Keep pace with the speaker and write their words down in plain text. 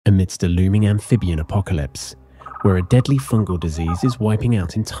amidst a looming amphibian apocalypse, where a deadly fungal disease is wiping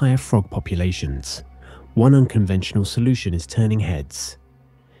out entire frog populations. One unconventional solution is turning heads.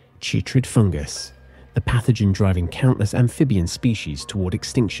 Chytrid fungus, the pathogen driving countless amphibian species toward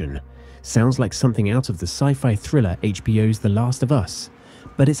extinction, sounds like something out of the sci-fi thriller HBO's The Last of Us,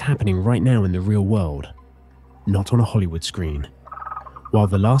 but it's happening right now in the real world, not on a Hollywood screen. While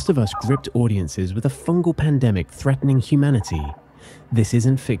The Last of Us gripped audiences with a fungal pandemic threatening humanity, this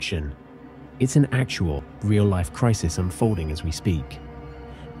isn't fiction. It's an actual, real-life crisis unfolding as we speak.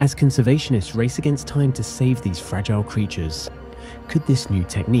 As conservationists race against time to save these fragile creatures, could this new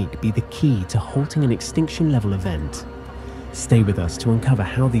technique be the key to halting an extinction-level event? Stay with us to uncover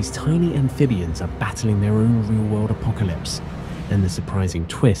how these tiny amphibians are battling their own real-world apocalypse, and the surprising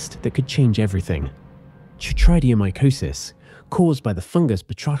twist that could change everything. Chytridiomycosis, caused by the fungus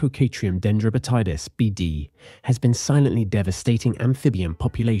Batrachochytrium dendrobatidis (BD), has been silently devastating amphibian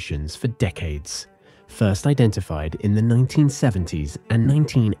populations for decades, first identified in the 1970s and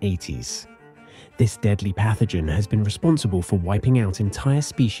 1980s. This deadly pathogen has been responsible for wiping out entire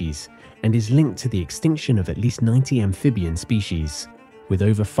species and is linked to the extinction of at least 90 amphibian species, with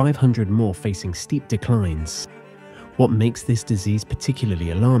over 500 more facing steep declines. What makes this disease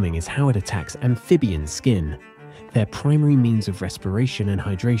particularly alarming is how it attacks amphibian skin, their primary means of respiration and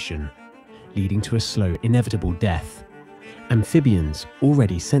hydration, leading to a slow, inevitable death. Amphibians,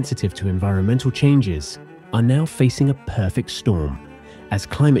 already sensitive to environmental changes, are now facing a perfect storm as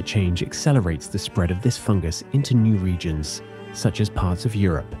climate change accelerates the spread of this fungus into new regions, such as parts of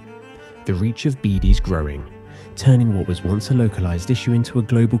Europe. The reach of BD is growing, turning what was once a localized issue into a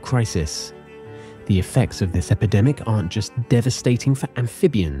global crisis. The effects of this epidemic aren't just devastating for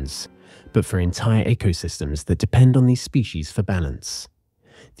amphibians, but for entire ecosystems that depend on these species for balance.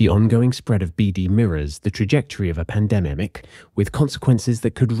 The ongoing spread of BD mirrors the trajectory of a pandemic, with consequences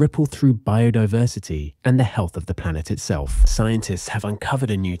that could ripple through biodiversity and the health of the planet itself. Scientists have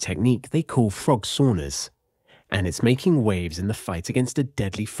uncovered a new technique they call frog saunas, and it's making waves in the fight against a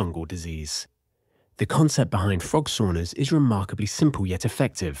deadly fungal disease. The concept behind frog saunas is remarkably simple yet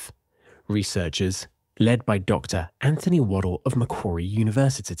effective. Researchers, led by Dr. Anthony Waddell of Macquarie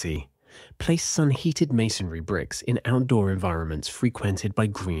University, place sun-heated masonry bricks in outdoor environments frequented by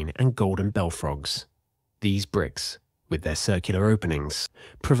green and golden bell frogs. These bricks, with their circular openings,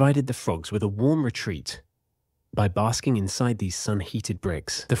 provided the frogs with a warm retreat. By basking inside these sun-heated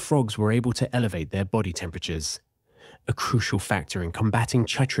bricks, the frogs were able to elevate their body temperatures, a crucial factor in combating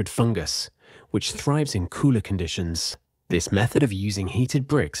Chytrid fungus, which thrives in cooler conditions. This method of using heated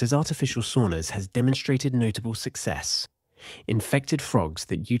bricks as artificial saunas has demonstrated notable success. Infected frogs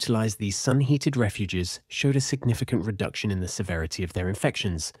that utilized these sun-heated refuges showed a significant reduction in the severity of their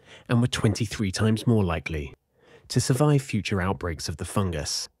infections and were 23 times more likely to survive future outbreaks of the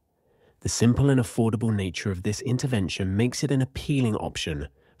fungus. The simple and affordable nature of this intervention makes it an appealing option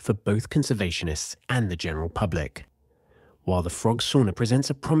for both conservationists and the general public. While the frog sauna presents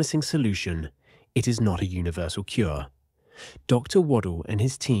a promising solution, it is not a universal cure. Dr. Waddell and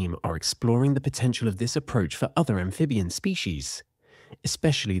his team are exploring the potential of this approach for other amphibian species,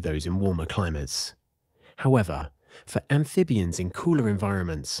 especially those in warmer climates. However, for amphibians in cooler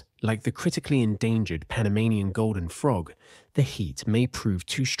environments, like the critically endangered Panamanian golden frog, the heat may prove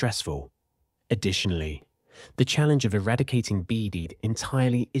too stressful. Additionally, the challenge of eradicating BD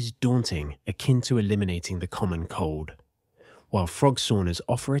entirely is daunting, akin to eliminating the common cold. While frog saunas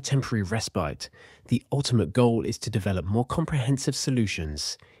offer a temporary respite, the ultimate goal is to develop more comprehensive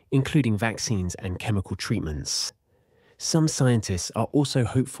solutions, including vaccines and chemical treatments. Some scientists are also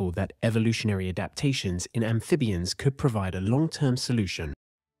hopeful that evolutionary adaptations in amphibians could provide a long-term solution.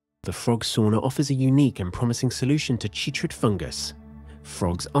 The frog sauna offers a unique and promising solution to Chytrid fungus.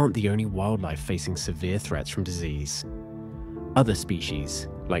 Frogs aren't the only wildlife facing severe threats from disease. Other species,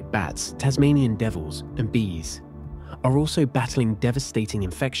 like bats, Tasmanian devils, and bees, are also battling devastating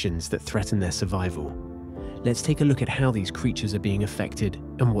infections that threaten their survival. Let's take a look at how these creatures are being affected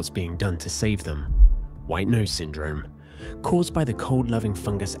and what's being done to save them. White nose syndrome, caused by the cold-loving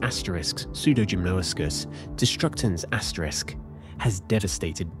fungus asterisk Pseudogymnoascus destructans asterisk, has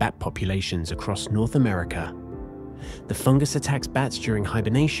devastated bat populations across North America. The fungus attacks bats during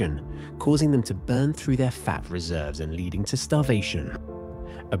hibernation, causing them to burn through their fat reserves and leading to starvation.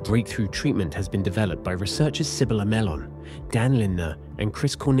 A breakthrough treatment has been developed by researchers Sibylla Mellon, Dan Lindner, and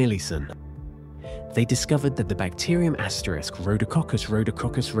Chris Cornelissen. They discovered that the bacterium asterisk Rhodococcus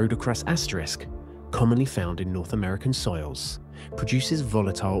rhodocrus asterisk, commonly found in North American soils, produces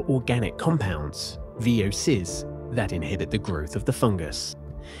volatile organic compounds, VOCs, that inhibit the growth of the fungus.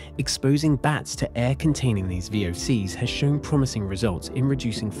 Exposing bats to air containing these VOCs has shown promising results in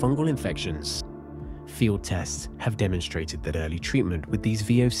reducing fungal infections. Field tests have demonstrated that early treatment with these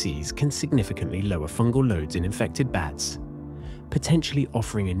VOCs can significantly lower fungal loads in infected bats, potentially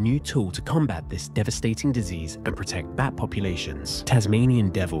offering a new tool to combat this devastating disease and protect bat populations. Tasmanian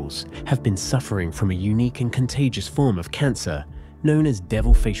devils have been suffering from a unique and contagious form of cancer known as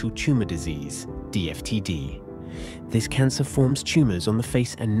devil facial tumor disease, DFTD. This cancer forms tumors on the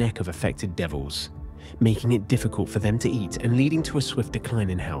face and neck of affected devils, making it difficult for them to eat and leading to a swift decline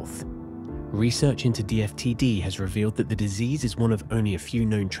in health. Research into DFTD has revealed that the disease is one of only a few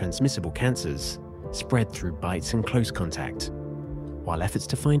known transmissible cancers, spread through bites and close contact. While efforts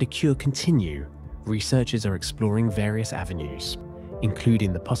to find a cure continue, researchers are exploring various avenues,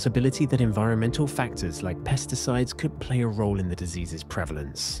 including the possibility that environmental factors like pesticides could play a role in the disease's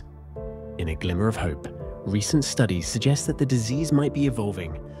prevalence. In a glimmer of hope, recent studies suggest that the disease might be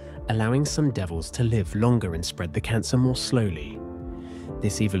evolving, allowing some devils to live longer and spread the cancer more slowly.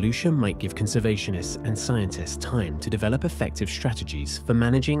 This evolution might give conservationists and scientists time to develop effective strategies for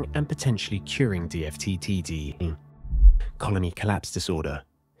managing and potentially curing DFTD. Colony collapse disorder,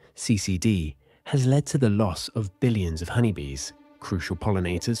 CCD, has led to the loss of billions of honeybees, crucial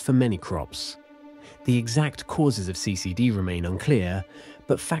pollinators for many crops. The exact causes of CCD remain unclear,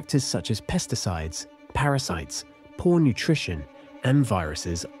 but factors such as pesticides, parasites, poor nutrition, and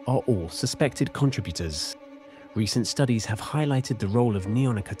viruses are all suspected contributors. Recent studies have highlighted the role of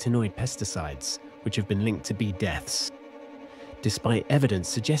neonicotinoid pesticides, which have been linked to bee deaths. Despite evidence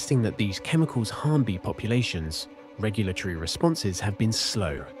suggesting that these chemicals harm bee populations, regulatory responses have been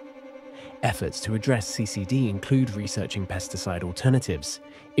slow. Efforts to address CCD include researching pesticide alternatives,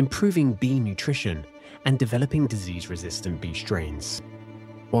 improving bee nutrition, and developing disease-resistant bee strains.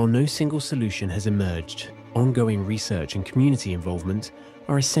 While no single solution has emerged, ongoing research and community involvement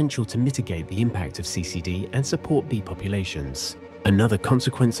are essential to mitigate the impact of CCD and support bee populations. Another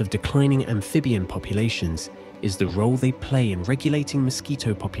consequence of declining amphibian populations is the role they play in regulating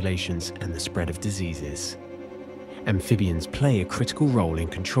mosquito populations and the spread of diseases. Amphibians play a critical role in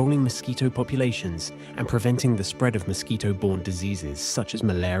controlling mosquito populations and preventing the spread of mosquito-borne diseases such as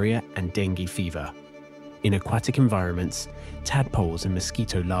malaria and dengue fever. In aquatic environments, tadpoles and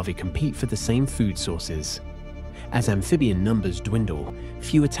mosquito larvae compete for the same food sources. As amphibian numbers dwindle,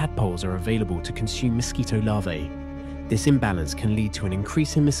 fewer tadpoles are available to consume mosquito larvae. This imbalance can lead to an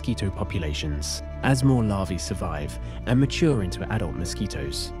increase in mosquito populations as more larvae survive and mature into adult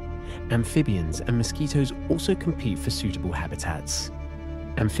mosquitoes. Amphibians and mosquitoes also compete for suitable habitats.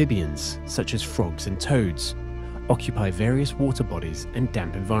 Amphibians, such as frogs and toads, occupy various water bodies and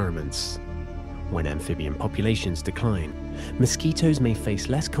damp environments. When amphibian populations decline, mosquitoes may face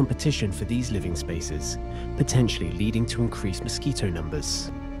less competition for these living spaces, potentially leading to increased mosquito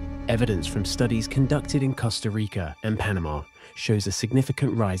numbers. Evidence from studies conducted in Costa Rica and Panama shows a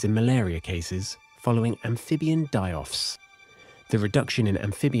significant rise in malaria cases following amphibian die-offs. The reduction in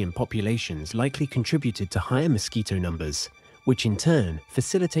amphibian populations likely contributed to higher mosquito numbers, which in turn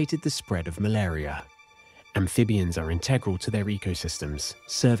facilitated the spread of malaria. Amphibians are integral to their ecosystems,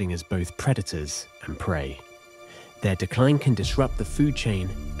 serving as both predators and prey. Their decline can disrupt the food chain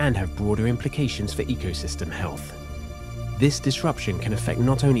and have broader implications for ecosystem health. This disruption can affect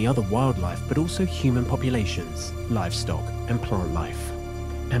not only other wildlife but also human populations, livestock, and plant life.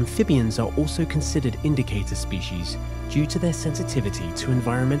 Amphibians are also considered indicator species due to their sensitivity to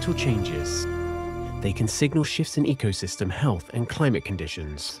environmental changes. They can signal shifts in ecosystem health and climate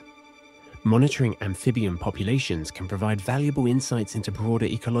conditions. Monitoring amphibian populations can provide valuable insights into broader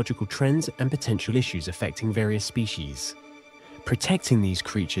ecological trends and potential issues affecting various species. Protecting these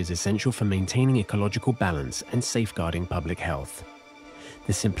creatures is essential for maintaining ecological balance and safeguarding public health.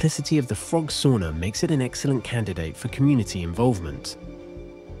 The simplicity of the frog sauna makes it an excellent candidate for community involvement.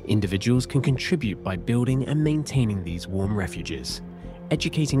 Individuals can contribute by building and maintaining these warm refuges,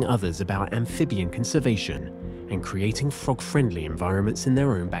 educating others about amphibian conservation, and creating frog-friendly environments in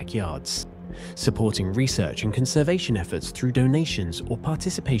their own backyards. Supporting research and conservation efforts through donations or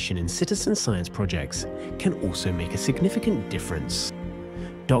participation in citizen science projects can also make a significant difference.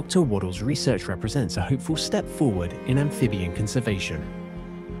 Dr. Waddell's research represents a hopeful step forward in amphibian conservation.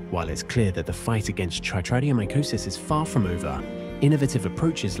 While it's clear that the fight against chytridiomycosis is far from over, innovative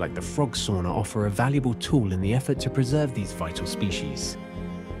approaches like the frog sauna offer a valuable tool in the effort to preserve these vital species.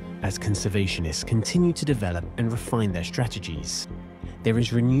 As conservationists continue to develop and refine their strategies, there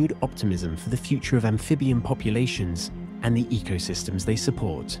is renewed optimism for the future of amphibian populations and the ecosystems they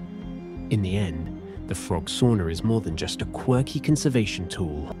support. In the end, the frog sauna is more than just a quirky conservation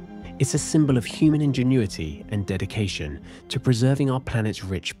tool. It's a symbol of human ingenuity and dedication to preserving our planet's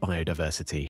rich biodiversity.